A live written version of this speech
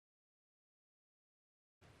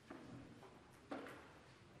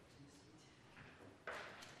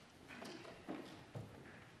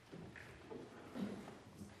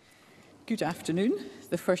Good afternoon.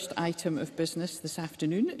 The first item of business this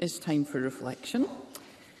afternoon is time for reflection.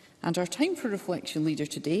 And our time for reflection leader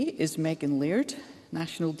today is Megan Laird,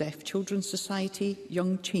 National Deaf Children's Society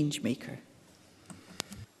Young Changemaker.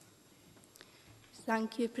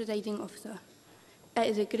 Thank you, Presiding Officer. It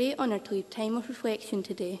is a great honour to lead time of reflection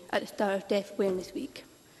today at the start of Deaf Awareness Week.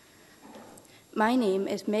 My name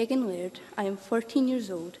is Megan Laird. I am 14 years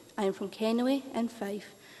old. I am from Kennelly in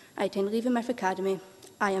Fife. I attend Leavenworth Academy.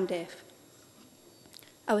 I am deaf.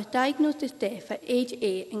 I was diagnosed as deaf at age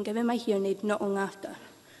 8 and given my hearing aid not long after.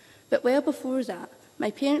 But well before that, my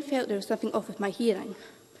parents felt there was something off with my hearing,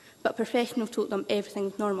 but professionals told them everything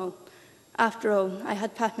was normal. After all, I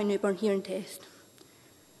had passed my newborn hearing test.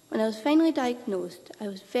 When I was finally diagnosed, I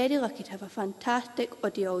was very lucky to have a fantastic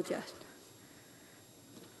audiologist.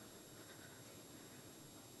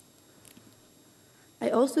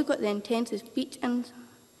 I also got the intensive speech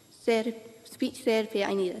therapy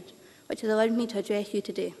I needed, which has allowed me to address you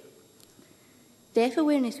today. Deaf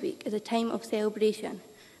Awareness Week is a time of celebration,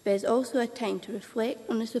 but it is also a time to reflect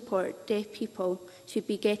on the support deaf people should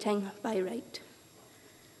be getting by right.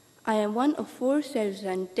 I am one of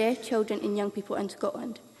 4,000 deaf children and young people in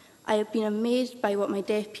Scotland. I have been amazed by what my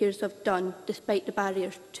deaf peers have done, despite the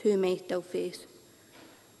barriers too many still face.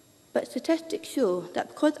 But statistics show that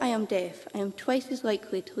because I am deaf, I am twice as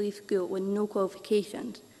likely to leave school with no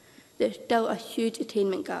qualifications. There is still a huge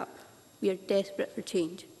attainment gap. We are desperate for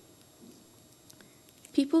change.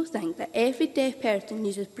 People think that every deaf person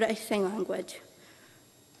uses British Sign Language.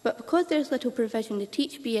 But because there is little provision to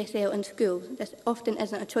teach BSL in schools, this often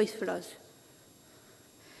isn't a choice for us.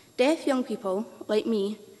 Deaf young people, like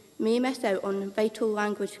me, may miss out on vital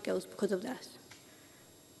language skills because of this.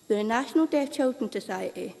 Through the National Deaf Children's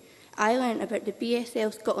Society, I learned about the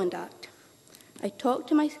BSL Scotland Act. I talked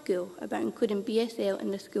to my school about including BSL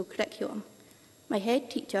in the school curriculum. My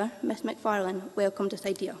head teacher, Miss McFarlane, welcomed this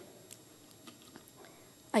idea.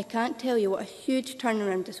 I can't tell you what a huge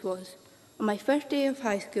turnaround this was. On my first day of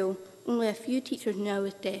high school, only a few teachers knew I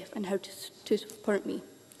was deaf and how to support me.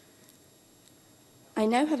 I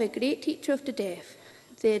now have a great teacher of the deaf.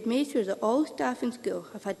 They had made sure that all staff in school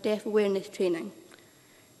have had deaf awareness training.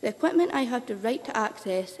 The equipment I have the right to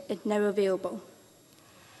access is now available.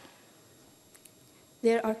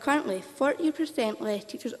 There are currently 40% less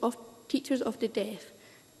teachers of the deaf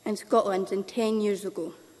in Scotland than 10 years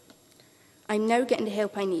ago. I'm now getting the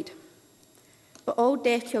help I need. But all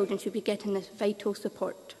deaf children should be getting this vital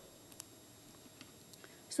support.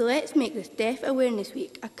 So let's make this Deaf Awareness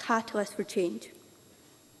Week a catalyst for change.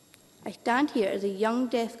 I stand here as a young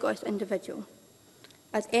deaf Scottish individual.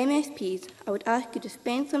 As MSPs, I would ask you to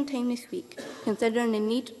spend some time this week considering the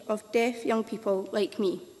need of deaf young people like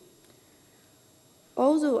me.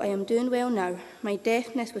 Although I am doing well now, my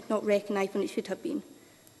deafness was not recognised when it should have been.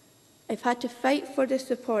 I've had to fight for the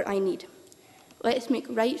support I need. Let's make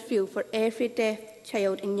right feel for every deaf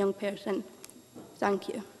child and young person. Thank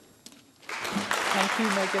you. Thank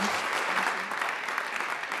you, Megan.